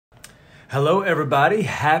Hello, everybody.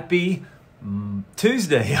 Happy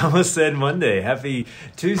Tuesday. I almost said Monday. Happy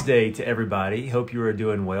Tuesday to everybody. Hope you are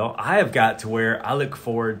doing well. I have got to where I look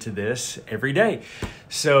forward to this every day.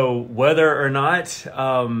 So whether or not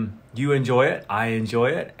you enjoy it, I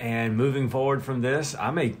enjoy it. And moving forward from this,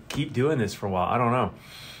 I may keep doing this for a while. I don't know.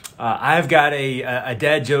 I've got a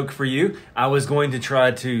dad joke for you. I was going to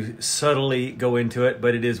try to subtly go into it,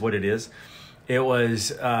 but it is what it is. It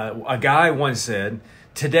was a guy once said,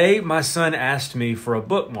 "Today, my son asked me for a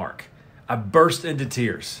bookmark. I burst into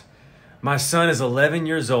tears. My son is 11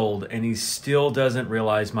 years old and he still doesn't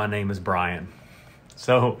realize my name is Brian."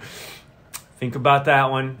 So think about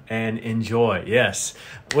that one and enjoy. Yes.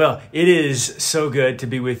 Well, it is so good to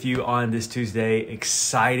be with you on this Tuesday.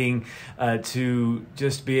 Exciting to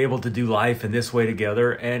just be able to do life in this way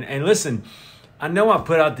together. And listen, I know I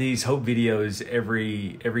put out these hope videos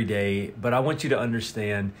every day, but I want you to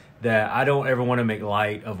understand that I don't ever want to make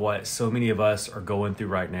light of what so many of us are going through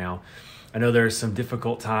right now. I know there's some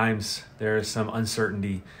difficult times, there's some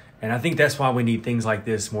uncertainty, and I think that's why we need things like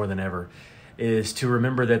this more than ever, is to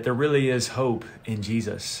remember that there really is hope in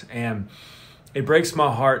Jesus. And it breaks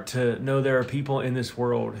my heart to know there are people in this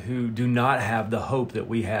world who do not have the hope that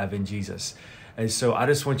we have in Jesus. And so I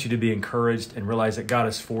just want you to be encouraged and realize that God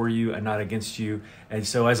is for you and not against you. And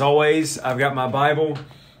so as always, I've got my Bible,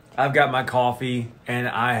 I've got my coffee, and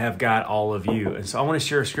I have got all of you. And so I want to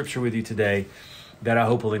share a scripture with you today that I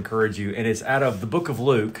hope will encourage you. And it's out of the book of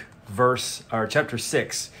Luke, chapter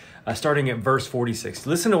 6, starting at verse 46.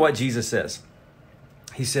 Listen to what Jesus says.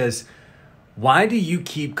 He says, "Why do you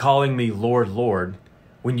keep calling me Lord, Lord,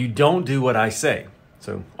 when you don't do what I say?"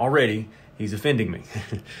 So already he's offending me.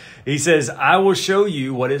 He says, "I will show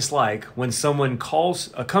you what it's like when someone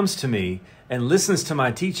comes to me and listens to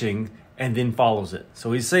my teaching and then follows it."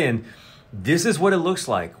 So he's saying, this is what it looks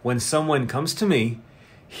like when someone comes to me,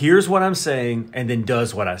 hears what I'm saying, and then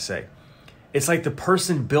does what I say. It's like the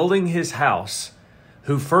person building his house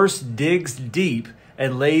who first digs deep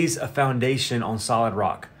and lays a foundation on solid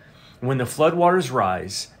rock. When the floodwaters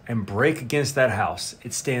rise and break against that house,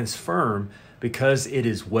 it stands firm because it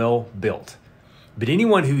is well built. But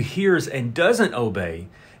anyone who hears and doesn't obey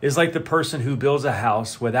is like the person who builds a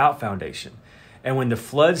house without foundation. And when the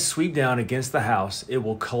floods sweep down against the house, it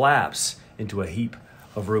will collapse into a heap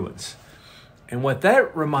of ruins. And what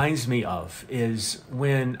that reminds me of is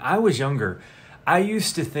when I was younger, I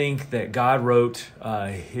used to think that God wrote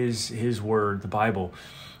his word, the Bible,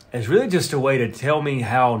 as really just a way to tell me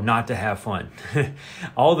how not to have fun.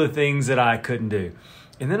 All the things that I couldn't do.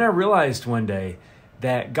 And then I realized one day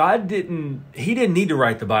that God didn't need to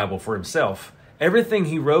write the Bible for himself. Everything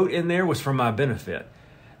he wrote in there was for my benefit.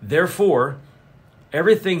 Therefore,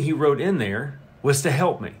 everything he wrote in there was to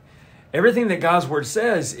help me. Everything that God's word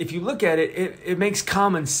says, if you look at it, it makes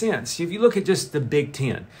common sense. If you look at just the Big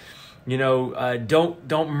Ten,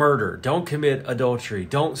 don't murder, don't commit adultery,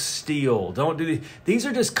 don't steal, don't do these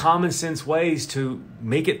are just common sense ways to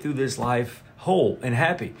make it through this life whole and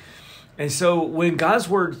happy. And so when God's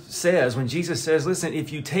word says, when Jesus says, listen,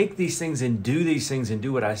 if you take these things and do these things and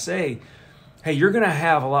do what I say, hey, you're going to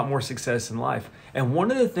have a lot more success in life. And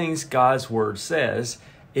one of the things God's word says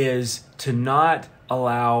is to not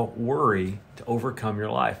allow worry to overcome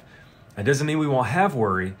your life. That doesn't mean we won't have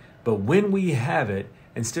worry, but when we have it,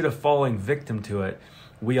 instead of falling victim to it,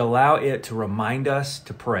 we allow it to remind us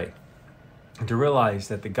to pray and to realize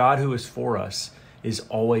that the God who is for us is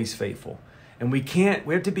always faithful. And we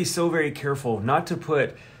have to be so very careful not to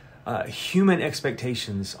put human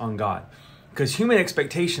expectations on God. Because human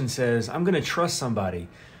expectation says, I'm going to trust somebody,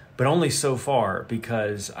 but only so far,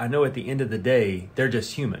 because I know at the end of the day, they're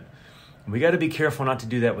just human. We got to be careful not to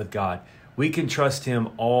do that with God. We can trust him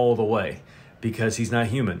all the way because he's not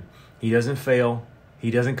human. He doesn't fail.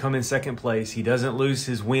 He doesn't come in second place. He doesn't lose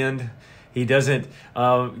his wind. He doesn't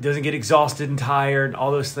get exhausted and tired,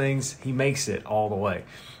 all those things. He makes it all the way.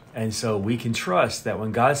 And so we can trust that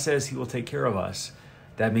when God says he will take care of us,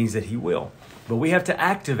 that means that he will. But we have to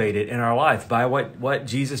activate it in our life by what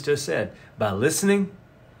Jesus just said, by listening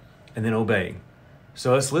and then obeying.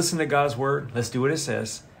 So let's listen to God's word. Let's do what it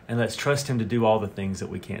says. And let's trust him to do all the things that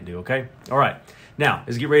we can't do, okay? All right. Now,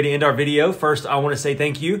 let's get ready to end our video. First, I want to say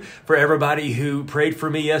thank you for everybody who prayed for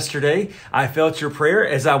me yesterday. I felt your prayer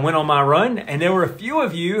as I went on my run, and there were a few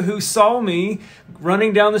of you who saw me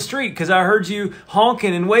running down the street because I heard you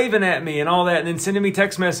honking and waving at me and all that, and then sending me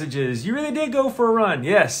text messages. You really did go for a run.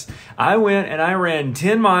 Yes, I went and I ran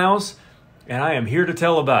 10 miles, and I am here to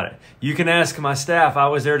tell about it. You can ask my staff. I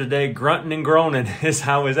was there today grunting and groaning as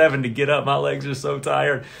I was having to get up. My legs are so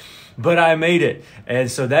tired. but I made it. And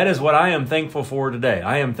so that is what I am thankful for today.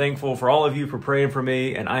 I am thankful for all of you for praying for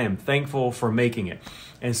me, and I am thankful for making it.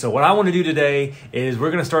 And so what I want to do today is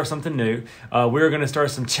we're going to start something new. We're going to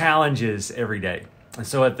start some challenges every day. And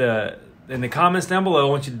so in the comments down below, I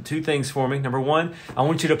want you to do two things for me. Number one, I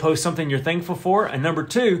want you to post something you're thankful for. And number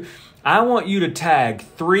two, I want you to tag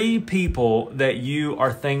 3 people that you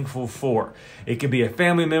are thankful for. It could be a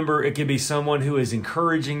family member. It could be someone who is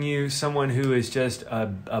encouraging you, someone who is just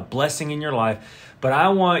a blessing in your life. But I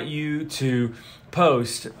want you to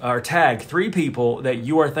post or tag 3 people that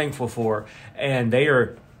you are thankful for, and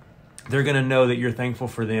they're going to know that you're thankful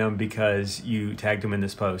for them because you tagged them in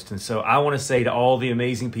this post. And so I want to say to all the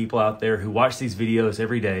amazing people out there who watch these videos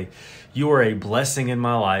every day, you are a blessing in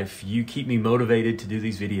my life. You keep me motivated to do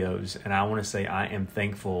these videos. And I want to say I am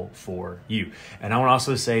thankful for you. And I want to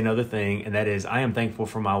also say another thing, and that is I am thankful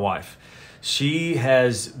for my wife. She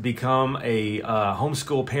has become a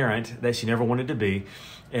homeschool parent that she never wanted to be.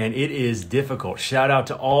 And it is difficult. Shout out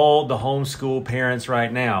to all the homeschool parents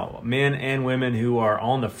right now, men and women who are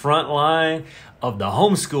on the front line of the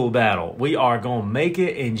homeschool battle. We are going to make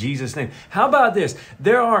it in Jesus' name. How about this?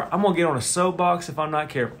 I'm going to get on a soapbox if I'm not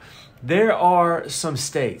careful. There are some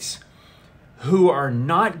states who are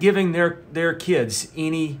not giving their kids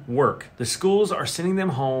any work. The schools are sending them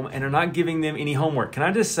home and are not giving them any homework. Can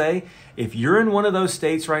I just say, if you're in one of those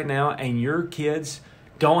states right now and your kids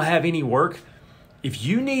don't have any work, if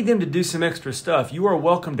you need them to do some extra stuff, you are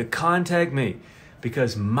welcome to contact me,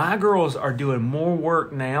 because my girls are doing more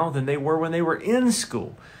work now than they were when they were in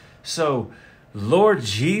school. So, Lord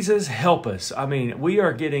Jesus, help us. I mean, we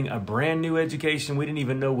are getting a brand new education we didn't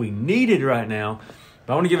even know we needed right now.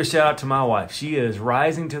 But I want to give a shout out to my wife. She is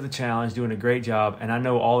rising to the challenge, doing a great job, and I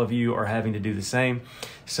know all of you are having to do the same.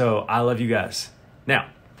 So I love you guys. Now,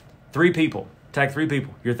 3 people. Tag 3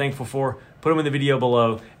 people you're thankful for. Put them in the video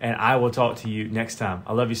below, and I will talk to you next time.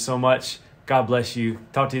 I love you so much. God bless you.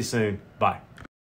 Talk to you soon. Bye.